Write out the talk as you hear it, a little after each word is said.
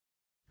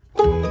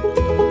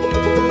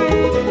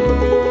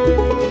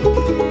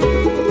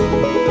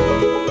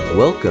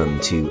Welcome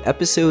to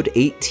episode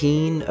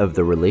 18 of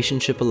the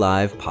Relationship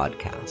Alive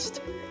podcast.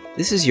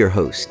 This is your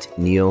host,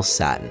 Neil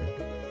Sattin.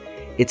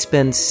 It's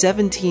been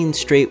 17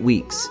 straight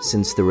weeks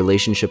since the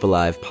Relationship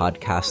Alive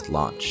podcast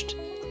launched,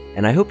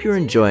 and I hope you're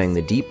enjoying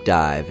the deep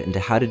dive into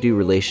how to do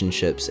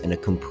relationships in a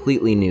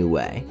completely new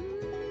way.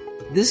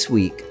 This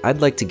week,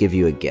 I'd like to give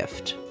you a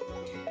gift.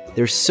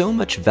 There's so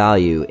much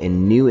value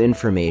in new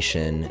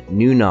information,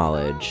 new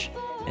knowledge,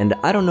 and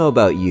I don't know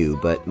about you,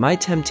 but my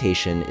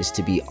temptation is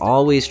to be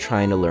always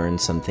trying to learn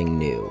something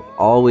new,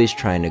 always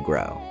trying to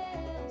grow.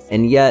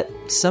 And yet,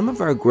 some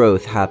of our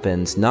growth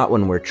happens not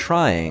when we're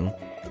trying,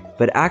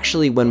 but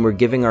actually when we're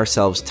giving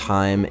ourselves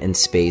time and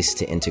space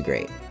to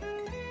integrate.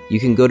 You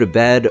can go to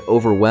bed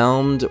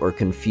overwhelmed or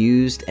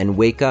confused and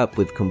wake up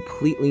with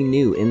completely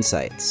new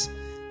insights.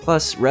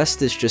 Plus,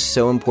 rest is just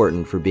so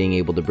important for being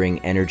able to bring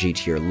energy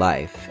to your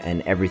life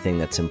and everything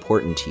that's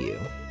important to you.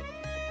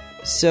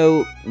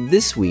 So,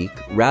 this week,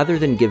 rather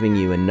than giving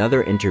you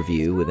another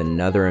interview with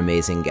another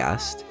amazing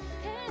guest,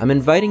 I'm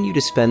inviting you to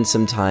spend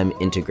some time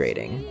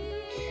integrating.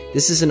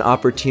 This is an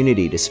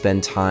opportunity to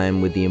spend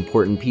time with the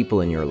important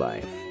people in your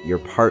life, your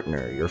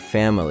partner, your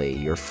family,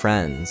 your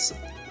friends,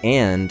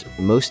 and,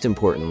 most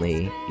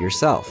importantly,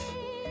 yourself.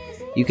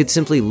 You could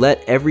simply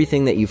let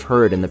everything that you've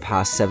heard in the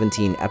past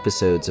 17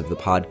 episodes of the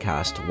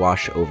podcast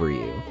wash over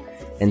you,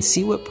 and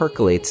see what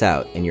percolates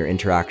out in your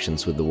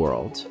interactions with the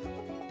world.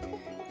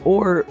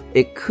 Or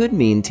it could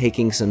mean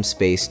taking some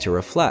space to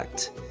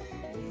reflect.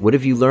 What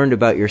have you learned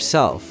about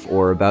yourself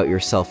or about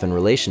yourself in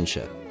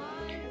relationship?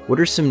 What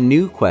are some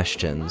new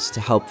questions to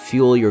help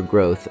fuel your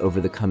growth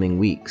over the coming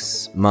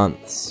weeks,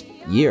 months,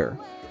 year?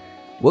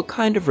 What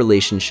kind of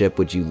relationship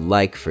would you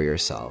like for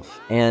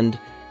yourself? And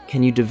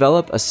can you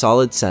develop a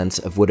solid sense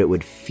of what it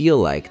would feel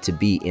like to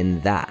be in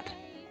that?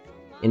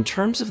 In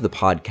terms of the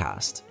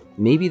podcast,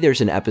 maybe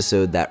there's an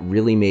episode that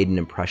really made an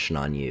impression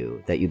on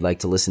you that you'd like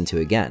to listen to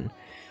again.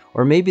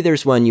 Or maybe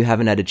there's one you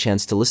haven't had a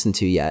chance to listen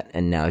to yet,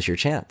 and now's your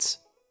chance.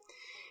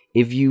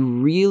 If you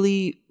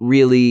really,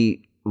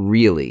 really,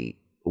 really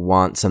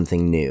want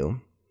something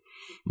new,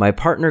 my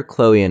partner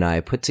Chloe and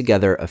I put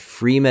together a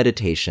free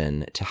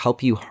meditation to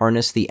help you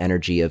harness the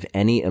energy of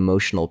any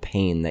emotional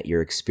pain that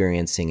you're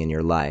experiencing in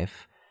your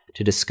life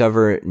to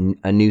discover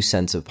a new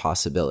sense of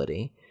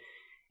possibility.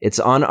 It's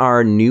on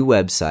our new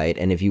website,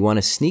 and if you want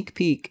a sneak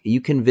peek,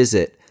 you can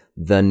visit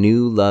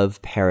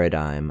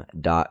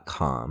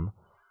thenewloveparadigm.com.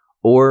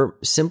 Or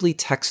simply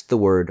text the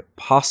word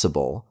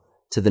possible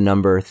to the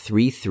number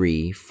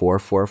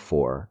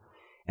 33444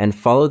 and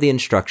follow the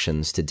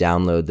instructions to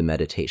download the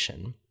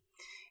meditation.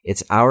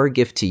 It's our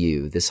gift to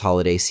you this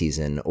holiday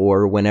season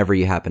or whenever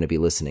you happen to be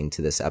listening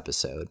to this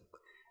episode.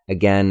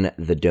 Again,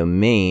 the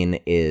domain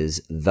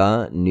is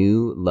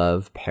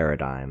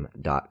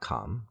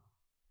thenewloveparadigm.com.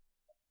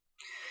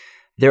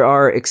 There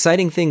are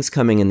exciting things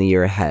coming in the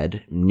year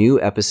ahead, new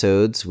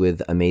episodes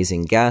with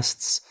amazing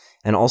guests,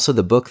 and also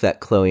the book that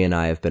Chloe and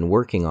I have been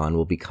working on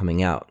will be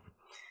coming out.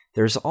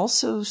 There's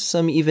also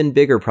some even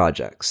bigger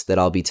projects that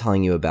I'll be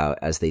telling you about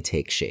as they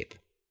take shape.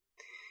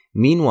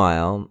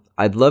 Meanwhile,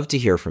 I'd love to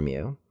hear from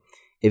you.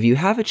 If you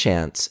have a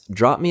chance,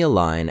 drop me a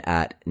line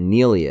at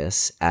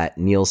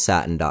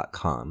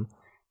neilius@neilsattin.com.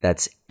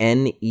 That's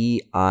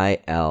NEILIUS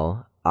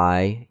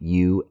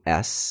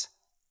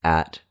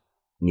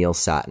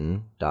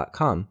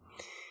 @neilsattin.com.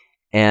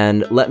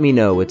 And let me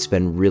know what's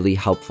been really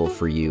helpful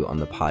for you on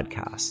the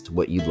podcast,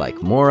 what you'd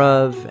like more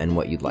of and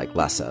what you'd like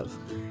less of.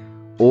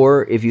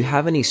 Or if you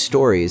have any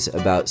stories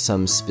about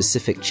some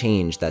specific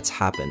change that's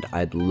happened,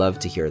 I'd love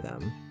to hear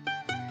them.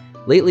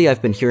 Lately,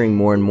 I've been hearing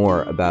more and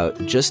more about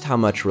just how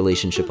much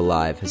Relationship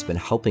Alive has been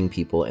helping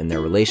people in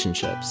their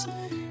relationships.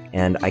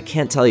 And I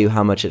can't tell you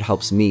how much it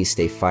helps me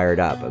stay fired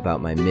up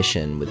about my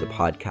mission with the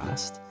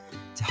podcast.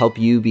 To help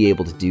you be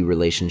able to do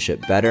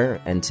relationship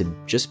better and to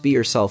just be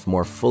yourself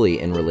more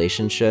fully in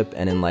relationship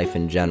and in life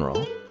in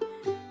general.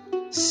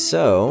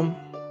 So,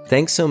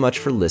 thanks so much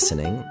for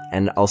listening,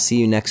 and I'll see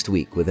you next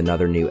week with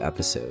another new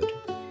episode.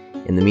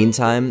 In the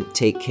meantime,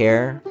 take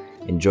care,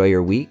 enjoy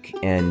your week,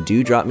 and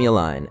do drop me a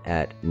line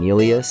at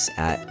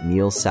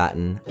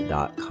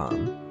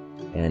neilius@neilsattin.com.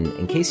 And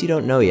in case you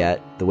don't know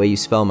yet, the way you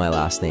spell my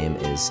last name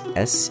is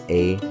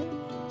Sattin.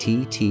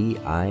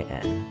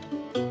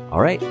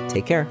 All right,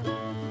 take care.